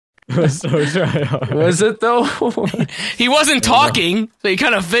So try hard. Was it though? He wasn't talking, so you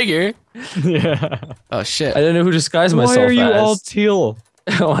kind of figure. Yeah. Oh shit. I didn't know who to disguise myself Why are you as. all teal?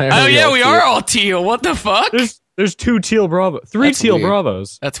 Oh yeah, we are all teal. What the fuck? There's 2 teal bravos. 3 That's teal weird.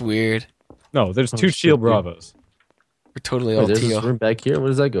 bravos. That's weird. No, there's 2 teal bravos. We're totally all There's teal. this room back here. Where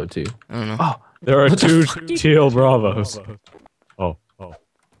does that go to? I don't know. Oh, There are 2 teal bravos. Oh.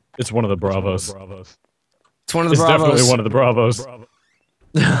 It's one of the bravos. It's one of the It's bravos. definitely one of the bravos.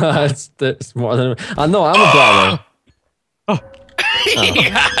 it's more than. No, I'm a bravo.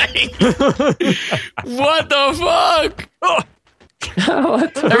 What the fuck? What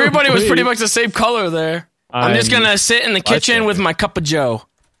the- Everybody was pretty much the same color there. I'm just gonna sit in the kitchen with my cup of joe.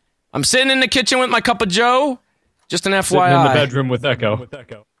 I'm sitting in the kitchen with my cup of joe. Just an FYI. sitting in the bedroom with Echo.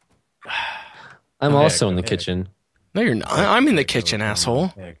 I'm also in the kitchen. No, you're not. I'm in the kitchen,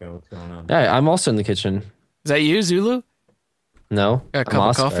 asshole. Echo, what's going on? Yeah, I'm also in the kitchen. Is that you, Zulu? No, Got a cup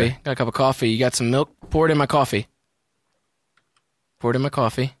of coffee. Got a cup of coffee. You got some milk? Pour it in my coffee. Pour it in my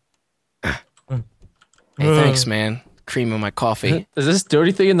coffee. Hey, thanks, man. Cream in my coffee. Is this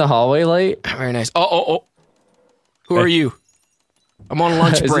dirty thing in the hallway light? Very nice. Oh. Who are you? I'm on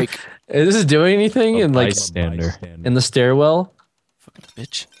lunch break. Is this doing anything in like Bystander. in the stairwell? Fucking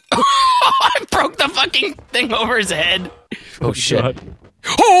bitch. I broke the fucking thing over his head. Oh, shit. God.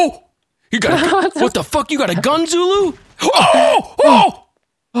 Oh! You got what the fuck? You got a gun, Zulu? Oh!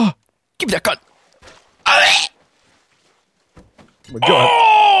 Give me that gun. Oh my God.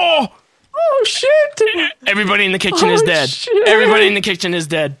 Oh! Oh shit! Everybody in the kitchen is dead. Shit. Everybody in the kitchen is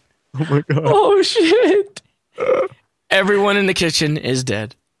dead. Oh my God. Oh shit! Everyone in the kitchen is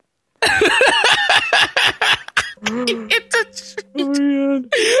dead. It's a Oh, man.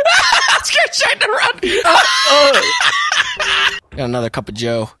 Scared trying to run. Got another cup of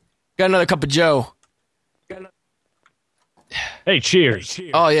joe. Hey, cheers.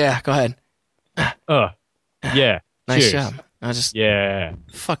 Oh yeah, go ahead. Yeah. Nice cheers. job. I just Yeah.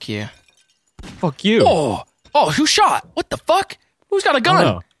 fuck you. Fuck you. Oh, who shot? What the fuck? Who's got a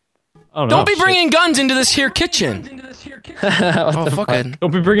gun? Oh, no. Don't be bringing guns into this here kitchen. Oh, fucking.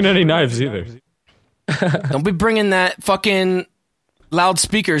 Don't be bringing any knives either. Don't be bringing that fucking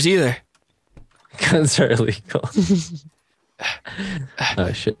loudspeakers either. Guns are illegal.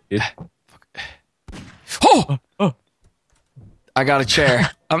 Oh shit, dude. Oh! I got a chair.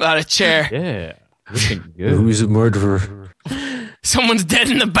 I'm out of chair. Yeah. Looking good. Who's a murderer? Someone's dead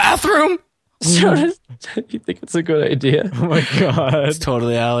in the bathroom? You think it's a good idea? Oh my God. It's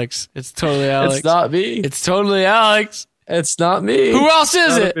totally Alex. It's totally Alex. It's not me. It's totally Alex. It's not me. Who else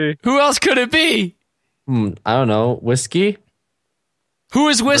is Gotta it? be. Who else could it be? I don't know. Whiskey? Who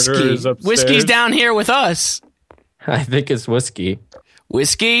is Whiskey? Murderer's upstairs. Whiskey's down here with us. I think it's whiskey.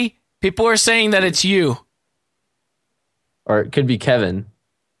 Whiskey? People are saying that it's you. Or it could be Kevin.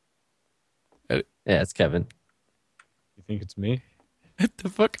 Uh, Yeah, it's Kevin. You think it's me? What the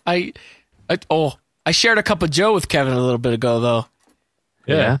fuck? I shared a cup of joe with Kevin a little bit ago, though.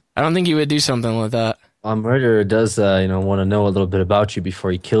 Yeah. I don't think he would do something like that. A murderer does, want to know a little bit about you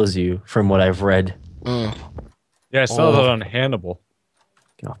before he kills you, from what I've read. Mm. Yeah, I saw that on Hannibal.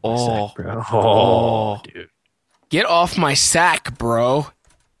 Get off my sack, bro. Oh. Dude. Get off my sack, bro.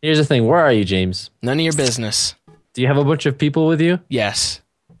 Here's the thing. Where are you, James? None of your business. Do you have a bunch of people with you? Yes.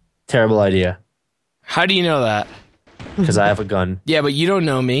 Terrible idea. How do you know that? Because I have a gun. Yeah, but you don't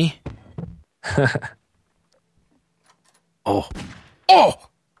know me. Oh.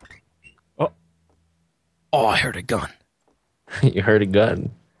 Oh, I heard a gun. You heard a gun.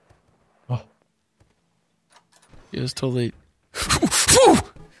 It was totally... God. Oh, he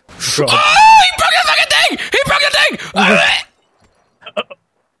broke the fucking thing! He broke the thing!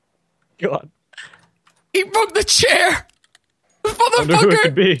 God. He broke the chair! Wonder who it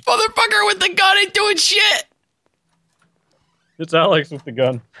could be. Motherfucker with the gun ain't doing shit! It's Alex with the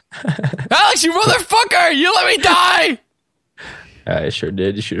gun. Alex, you motherfucker! You let me die! I sure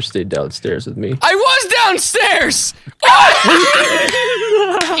did. You should have stayed downstairs with me. I was downstairs!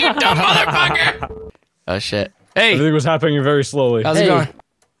 Oh! You dumb motherfucker! Oh, shit. Hey, Everything was happening very slowly. how's it Hey. going?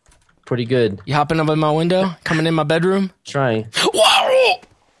 Pretty good. You hopping up in my window? Coming in my bedroom? Trying. Whoa!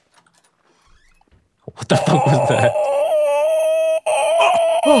 What the fuck was that?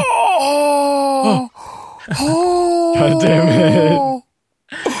 God damn it.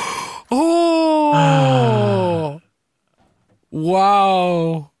 Oh!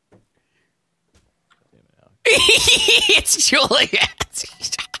 Wow. It's Juliet.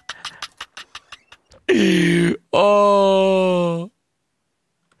 Oh.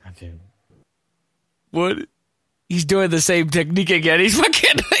 God damn it. What? He's doing the same technique again. He's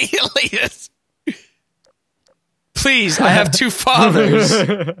fucking elitist. Please, I have two fathers.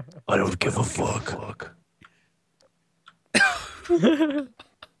 I don't give a fuck.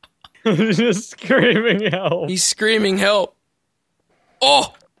 Just screaming help. He's screaming help.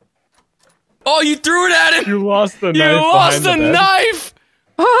 Oh! Oh, you threw it at him! You lost the knife. You lost the behind bed. knife!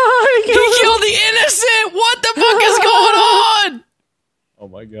 He killed the innocent! What the fuck is going on? Oh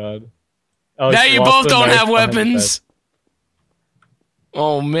my god. Alex Now you lost both the don't knife have behind the weapons.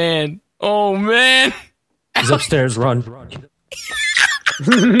 Oh man. Oh man. He's upstairs. Run. He looked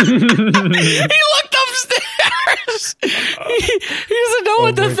upstairs! He doesn't know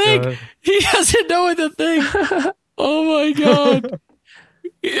what to my think. God. He doesn't know what to think. Oh my god.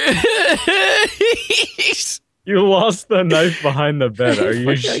 You lost the knife behind the bed. Are you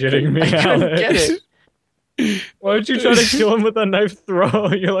shitting me, I couldn't get Alex? it. Why would you try to kill him with a knife throw?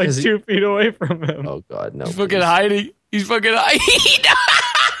 You're like 2 feet away from him. Oh god, no. He's fucking hiding. He's fucking hiding.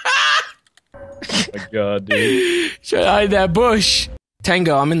 Oh my god, dude. Try to hide that bush.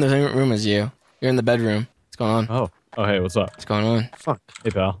 Tango, I'm in the same room as you. You're in the bedroom. What's going on? Oh, hey, what's up? What's going on? Fuck. Hey,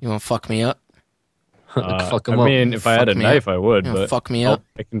 pal. You wanna fuck me up? Fuck him I up. mean, if I had a Fuck me knife, up. I would, You wanna but fuck me up?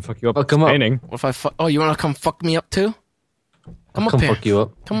 I can fuck you up Fuck with him up. painting. What if I fuck? Oh, you wanna come fuck me up too? Come I'll up here. fuck you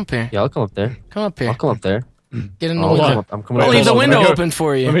up. Come up here. Yeah, I'll come up there. Come up here. I'll come up there. Get in the I'll window. come up. I'm coming I'll up. leave the Hold on, window let me go. open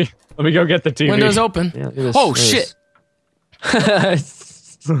for you. Let me go get the TV. Window's open. Yeah, look at this. Oh Look at shit!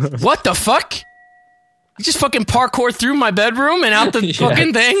 this. What the fuck? You just fucking parkour through my bedroom and out the Yeah.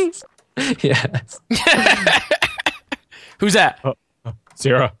 fucking thing? Yes. Who's that?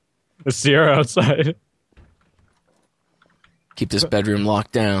 Sierra. The Sierra outside. Keep this bedroom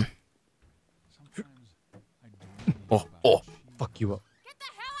locked down. Oh. Fuck you up. Get the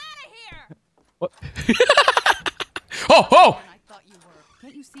hell out of here! What? Oh! I thought you were.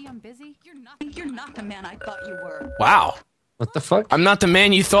 Can't you see I'm busy? You're not the man I thought you were. Wow. What the fuck? I'm not the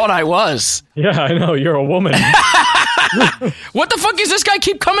man you thought I was. Yeah, I know. You're a woman. What the fuck is this guy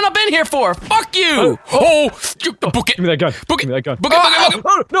keep coming up in here for? Fuck you! Oh! Book it! Give me that gun. Book Give me it! that gun. Book it! Book it!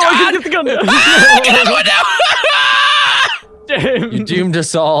 Book it! Oh, no, I can't get the gun. Get out the window! Damn. You doomed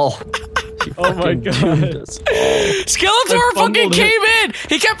us all. Oh my Doomed god. us all. Skeletor I fucking fumbled came in!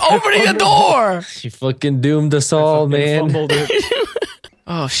 He kept opening the door! You fucking doomed us all, man. Fumbled it.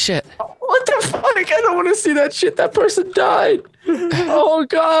 Oh shit. What the fuck? I don't want to see that shit. That person died. Oh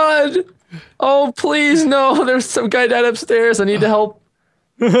god. Oh please no. There's some guy died upstairs. I need to help.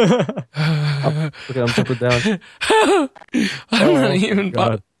 Okay, I'm jumping down. I'm not even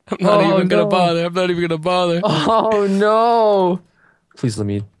God. I'm not Oh, even gonna no. bother. I'm not even gonna bother. Oh no. Please let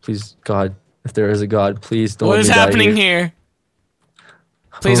me. Please, God. If there is a God, please don't What let is me die happening here?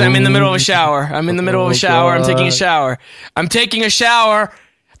 Please, I'm in the middle of a shower. I'm in the middle of a Oh, shower. I'm taking a God. shower. I'm taking a shower.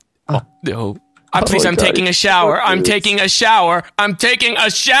 Oh, no. Please, Oh, I'm God, taking a it's shower. so I'm good. taking a shower. I'm taking a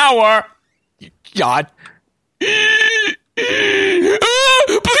shower. God. Please,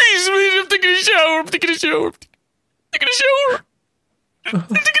 please, I'm taking a shower. I'm taking a shower. I'm taking a shower. I'm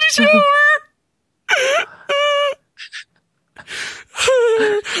taking a shower.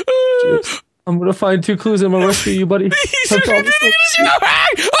 I'm gonna find 2 clues and I'm gonna rescue you, buddy. He's I taking promise. a shower.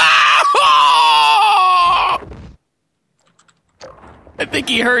 I think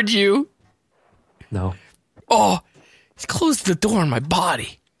he heard you. No. Oh, he's closed the door on my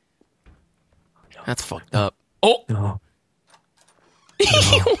body. That's fucked up. Oh, No.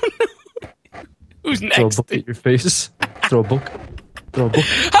 who's Throw a next? book at your face. Throw a book. Throw a book.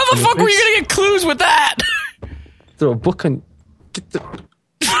 How the in your fuck were you face. gonna get clues with that? Throw a book on. Get the.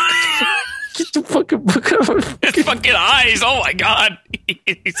 Get the fucking book out of my His fucking eyes. Oh my god.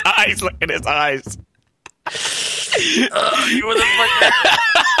 His eyes. Look at his eyes. You motherfucker.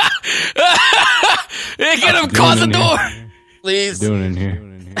 Hey, get him. Close the door. Please. Doing in here?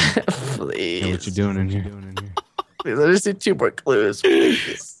 Please. What you doing in here? Please. I just need 2 more clues.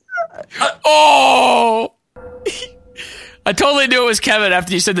 Please. Oh. I totally knew it was Kevin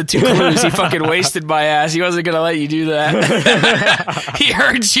after you said the 2 clues. He fucking wasted my ass. He wasn't gonna let you do that. He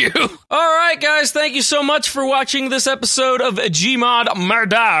heard you. All right, guys. Thank you so much for watching this episode of Gmod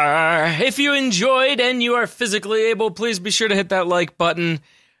Murder. If you enjoyed and you are physically able, please be sure to hit that like button.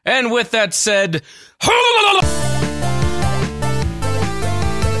 And with that said,